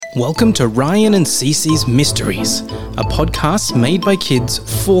Welcome to Ryan and Cece's Mysteries, a podcast made by kids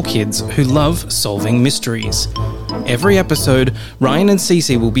for kids who love solving mysteries. Every episode, Ryan and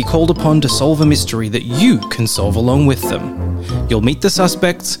Cece will be called upon to solve a mystery that you can solve along with them. You'll meet the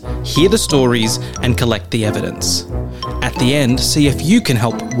suspects, hear the stories, and collect the evidence. At the end, see if you can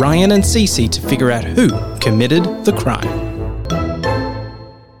help Ryan and Cece to figure out who committed the crime.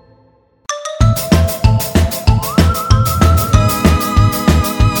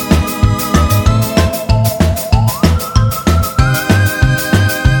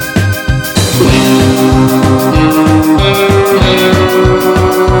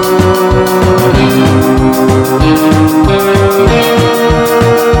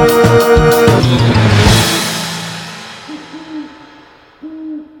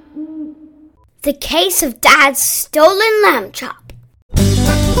 The case of Dad's stolen lamb chop.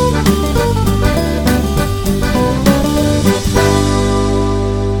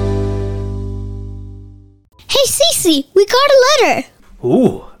 Hey Cece, we got a letter.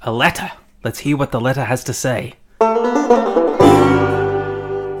 Ooh, a letter. Let's hear what the letter has to say.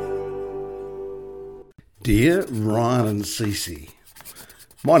 Dear Ryan and Cece,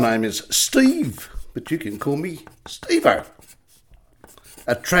 my name is Steve, but you can call me Steve-O.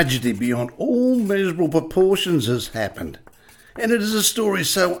 A tragedy beyond all measurable proportions has happened, and it is a story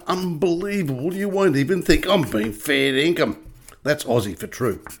so unbelievable you won't even think I'm being fair dinkum. That's Aussie for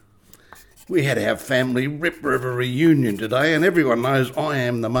true. We had our family Rip River reunion today, and everyone knows I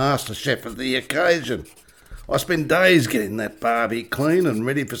am the master chef of the occasion. I spend days getting that barbie clean and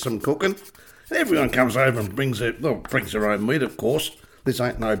ready for some cooking, and everyone comes over and brings their own meat, of course. This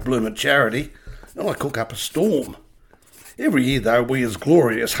ain't no bloomin' charity, and I cook up a storm. Every year, though, we as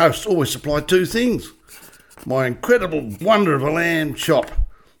glorious hosts always supply two things. My incredible wonder of a lamb chop.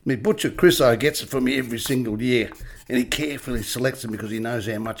 Me butcher Chriso gets it for me every single year, and he carefully selects them because he knows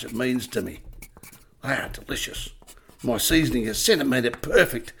how much it means to me. They are delicious. My seasoning is centimetre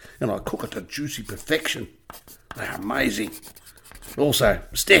perfect, and I cook it to juicy perfection. They are amazing. Also,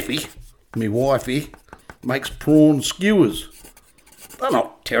 Steffi, me wifey, makes prawn skewers. They're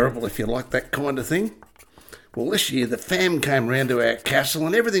not terrible if you like that kind of thing. Well, this year the fam came round to our castle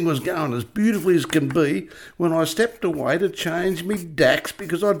and everything was going as beautifully as can be when I stepped away to change me dacks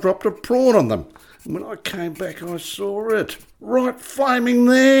because I dropped a prawn on them. And when I came back, I saw it, right flaming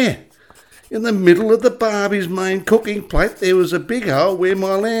there. In the middle of the Barbie's main cooking plate, there was a big hole where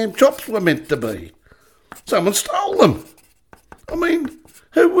my lamb chops were meant to be. Someone stole them. I mean,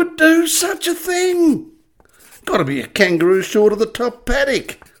 who would do such a thing? Got to be a kangaroo short of the top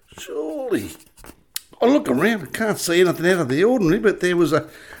paddock, surely. I look around, I can't see anything out of the ordinary, but there was a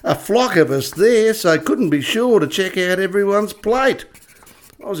flock of us there, so I couldn't be sure to check out everyone's plate.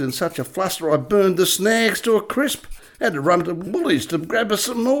 I was in such a fluster I burned the snags to a crisp. Had to run to Woolies to grab us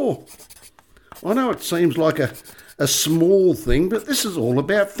some more. I know it seems like a small thing, but this is all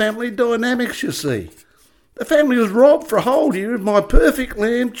about family dynamics, you see. The family was robbed for a whole year of my perfect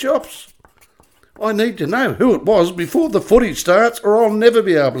lamb chops. I need to know who it was before the footage starts, or I'll never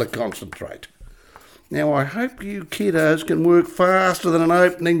be able to concentrate. Now, I hope you kiddos can work faster than an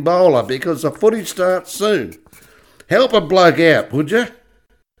opening bowler because the footage starts soon. Help a bloke out, would you?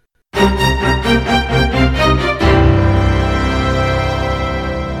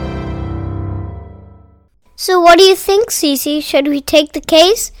 So what do you think, Cece? Should we take the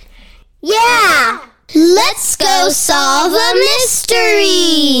case? Yeah! Let's go solve a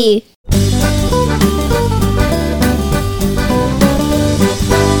mystery!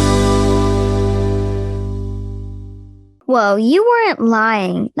 Whoa, you weren't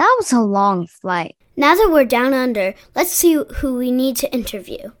lying. That was a long flight. Now that we're down under, let's see who we need to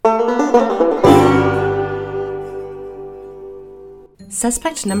interview.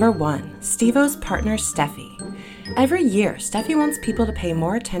 Suspect number 1, Steve-O's partner Steffi. Every year, Steffi wants people to pay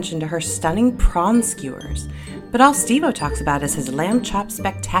more attention to her stunning prawn skewers, but all Steve-O talks about is his lamb chop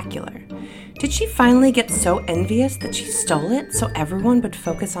spectacular. Did she finally get so envious that she stole it so everyone would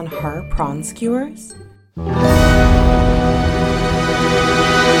focus on her prawn skewers?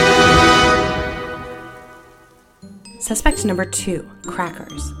 Suspect number 2,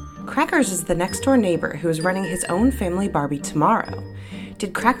 Crackers. Crackers is the next-door neighbor who is running his own family Barbie tomorrow.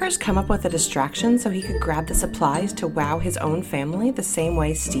 Did Crackers come up with a distraction so he could grab the supplies to wow his own family the same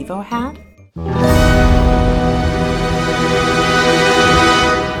way Steve-O had?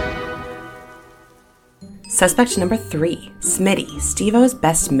 Suspect number 3, Smitty, Steve-O's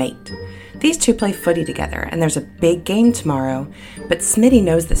best mate. These two play footy together, and there's a big game tomorrow, but Smitty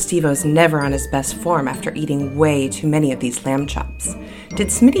knows that Steve-O's never on his best form after eating way too many of these lamb chops. Did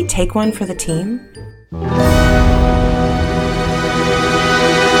Smitty take one for the team?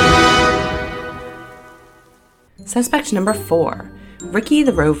 Suspect number 4, Ricky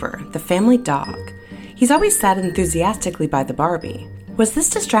the Rover, the family dog. He's always sat enthusiastically by the Barbie. Was this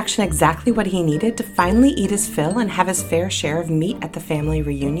distraction exactly what he needed to finally eat his fill and have his fair share of meat at the family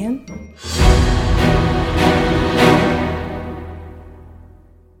reunion?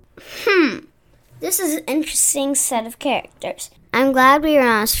 This is an interesting set of characters. I'm glad we were in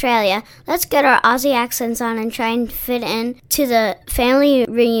Australia. Let's get our Aussie accents on and try and fit in to the family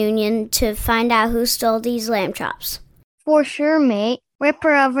reunion to find out who stole these lamb chops. For sure, mate.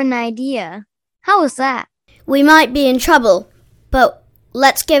 Ripper of an idea. How was that? We might be in trouble, but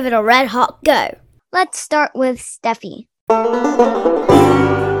let's give it a red-hot go. Let's start with Steffi.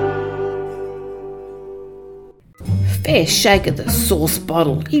 Fair shake of the sauce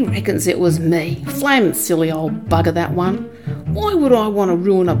bottle. He reckons it was me. Flaming silly old bugger, that one. Why would I want to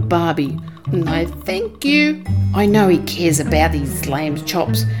ruin a Barbie? No, thank you. I know he cares about these lamb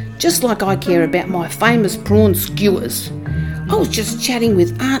chops, just like I care about my famous prawn skewers. I was just chatting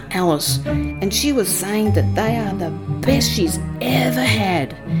with Aunt Alice, and she was saying that they are the best she's ever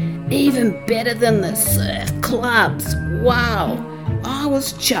had. Even better than the surf clubs. Wow, I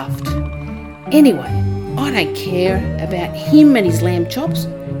was chuffed. Anyway, I don't care about him and his lamb chops.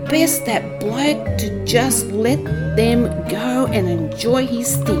 Best that bloke to just let them go and enjoy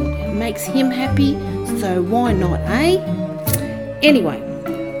his thing. It makes him happy, so why not, eh? Anyway,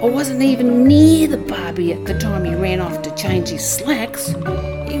 I wasn't even near the Barbie at the time he ran off to change his slacks.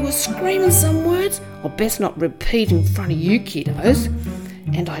 He was screaming some words I best not repeat in front of you kiddos.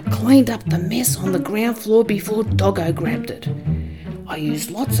 And I cleaned up the mess on the ground floor before Doggo grabbed it. I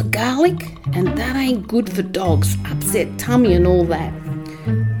used lots of garlic, and that ain't good for dogs, upset tummy and all that.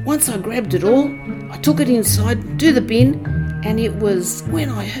 Once I grabbed it all, I took it inside to the bin, and it was when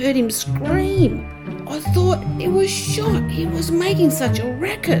I heard him scream. I thought it was shot, he was making such a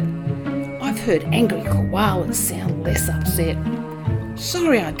racket. I've heard angry koalas sound less upset.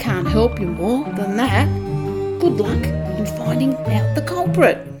 Sorry I can't help you more than that. Good luck in finding out the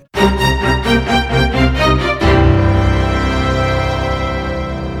culprit.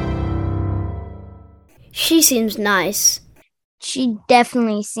 She seems nice. She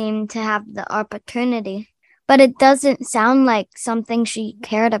definitely seemed to have the opportunity, but it doesn't sound like something she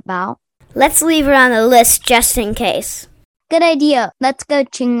cared about. Let's leave her on the list just in case. Good idea. Let's go,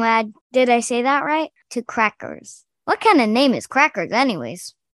 Chinglad. Did I say that right? To Crackers. What kind of name is Crackers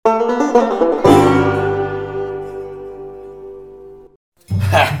anyways?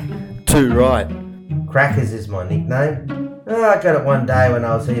 Ha! Too right. Crackers is my nickname. I got it one day when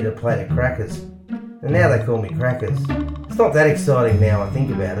I was eating a plate of crackers. And now they call me Crackers. It's not that exciting now I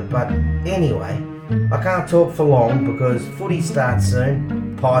think about it, but anyway, I can't talk for long because footy starts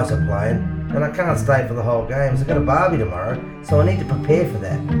soon, Pies are playing, and I can't stay for the whole game. I've got a Barbie tomorrow, so I need to prepare for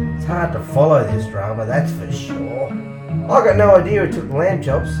that. It's hard to follow this drama, that's for sure. I got no idea who took the lamb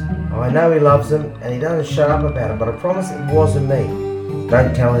chops. I know he loves them, and he doesn't shut up about it, but I promise it wasn't me.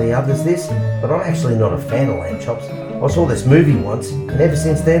 Don't tell any others this, but I'm actually not a fan of lamb chops. I saw this movie once, and ever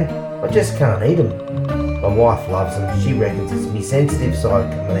since then, I just can't eat them. My wife loves them. She reckons it's my sensitive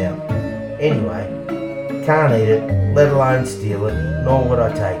side coming out. Anyway, can't eat it, let alone steal it, nor would I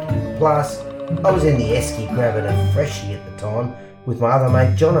take it. Plus, I was in the esky grabbing a freshie at the time with my other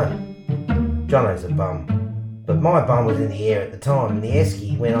mate Jono. Jono's a bum. But my bum was in the air at the time in the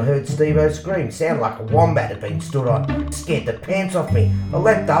esky when I heard Steve-O scream. Sounded like a wombat had been stood on. Scared the pants off me. I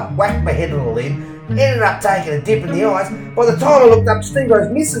leapt up, whacked my head on the lid, ended up taking a dip in the ice. By the time I looked up, Steve-O's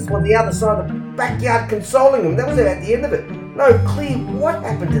missus was on the other side of the backyard consoling him. That was about the end of it. No clue what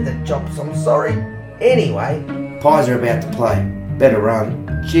happened to the chops, I'm sorry. Anyway, Pies are about to play. Better run.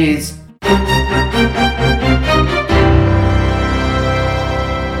 Cheers.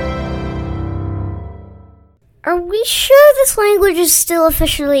 Are we sure this language is still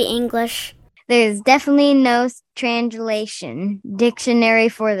officially English? There's definitely no translation dictionary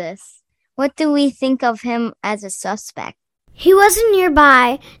for this. What do we think of him as a suspect? He wasn't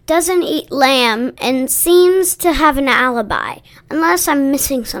nearby, doesn't eat lamb, and seems to have an alibi, unless I'm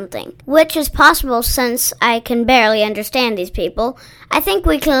missing something, which is possible since I can barely understand these people. I think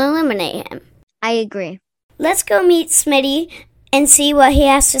we can eliminate him. I agree. Let's go meet Smitty and see what he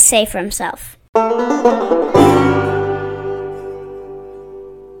has to say for himself.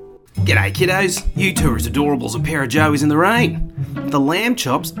 G'day kiddos, you two are as adorable as a pair of joeys in the rain. The lamb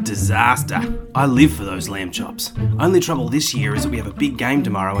chops, disaster. I live for those lamb chops. Only trouble this year is that we have a big game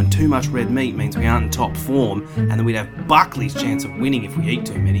tomorrow and too much red meat means we aren't in top form and then we'd have Buckley's chance of winning if we eat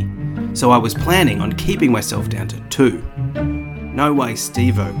too many. So I was planning on keeping myself down to 2. No way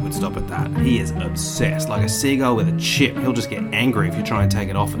Steve-O would stop at that. He is obsessed, like a seagull with a chip. He'll just get angry if you try and take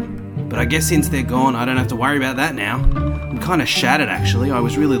it off him. But I guess since they're gone, I don't have to worry about that now. I'm kind of shattered actually, I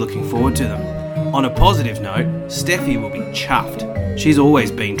was really looking forward to them. On a positive note, Steffi will be chuffed. She's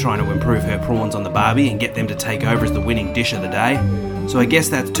always been trying to improve her prawns on the barbie and get them to take over as the winning dish of the day. So I guess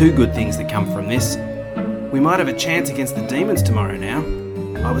that's two good things that come from this. We might have a chance against the demons tomorrow now.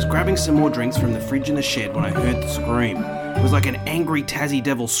 I was grabbing some more drinks from the fridge in the shed when I heard the scream. It was like an angry Tassie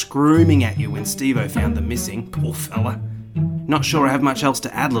devil screaming at you when Steve-O found them missing, poor fella. Not sure I have much else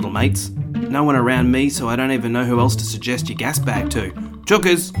to add, little mates. No one around me, so I don't even know who else to suggest your gas bag to.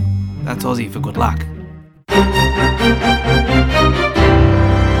 Chookers! That's Aussie for good luck.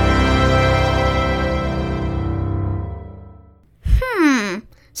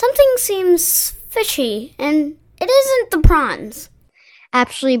 Something seems fishy, and it isn't the prawns.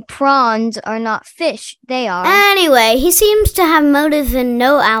 Actually, prawns are not fish. They are. Anyway, he seems to have motive and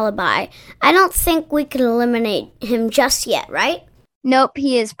no alibi. I don't think we can eliminate him just yet, right? Nope,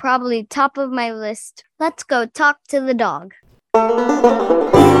 he is probably top of my list. Let's go talk to the dog.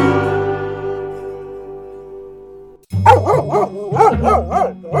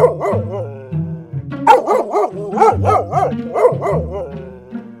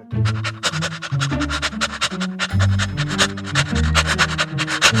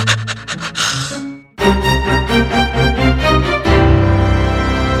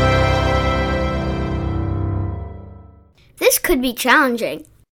 This could be challenging.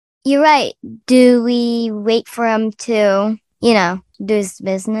 You're right. Do we wait for him to, do his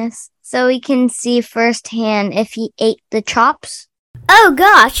business? So we can see firsthand if he ate the chops? Oh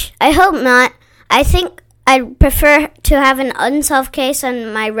gosh, I hope not. I think I'd prefer to have an unsolved case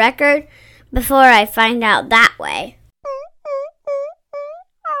on my record before I find out that way.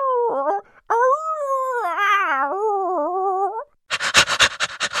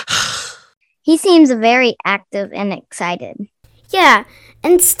 He seems very active and excited. Yeah,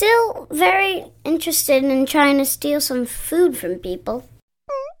 and still very interested in trying to steal some food from people.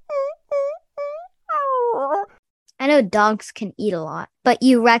 I know dogs can eat a lot, but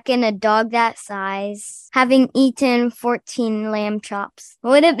you reckon a dog that size, having eaten 14 lamb chops,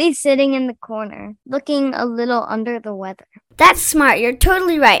 wouldn't be sitting in the corner, looking a little under the weather? That's smart, you're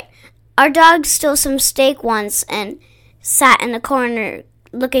totally right. Our dog stole some steak once and sat in the corner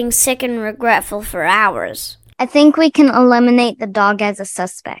looking sick and regretful for hours. I think we can eliminate the dog as a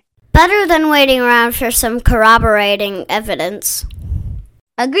suspect. Better than waiting around for some corroborating evidence.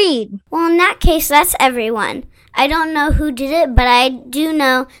 Agreed. Well, in that case, that's everyone. I don't know who did it, but I do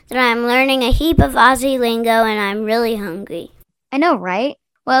know that I'm learning a heap of Aussie lingo and I'm really hungry. I know, right?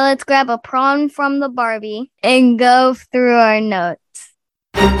 Well, let's grab a prawn from the Barbie and go through our notes.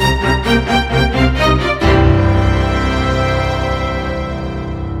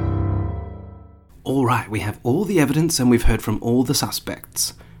 Alright, we have all the evidence and we've heard from all the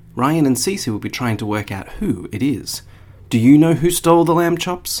suspects. Ryan and Cece will be trying to work out who it is. Do you know who stole the lamb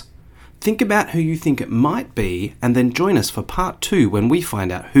chops? Think about who you think it might be and then join us for part 2 when we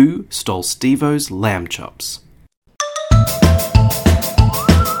find out who stole Steve-O's lamb chops.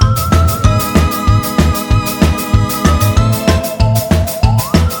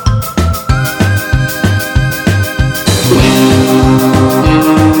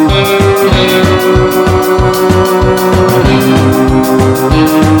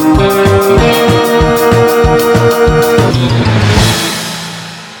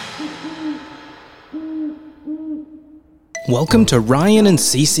 Welcome to Ryan and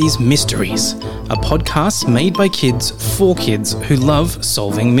Cece's Mysteries, a podcast made by kids for kids who love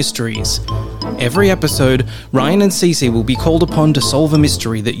solving mysteries. Every episode, Ryan and Cece will be called upon to solve a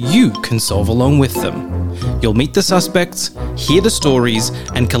mystery that you can solve along with them. You'll meet the suspects, hear the stories,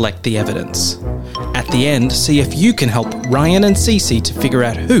 and collect the evidence. At the end, see if you can help Ryan and Cece to figure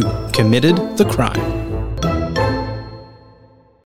out who committed the crime.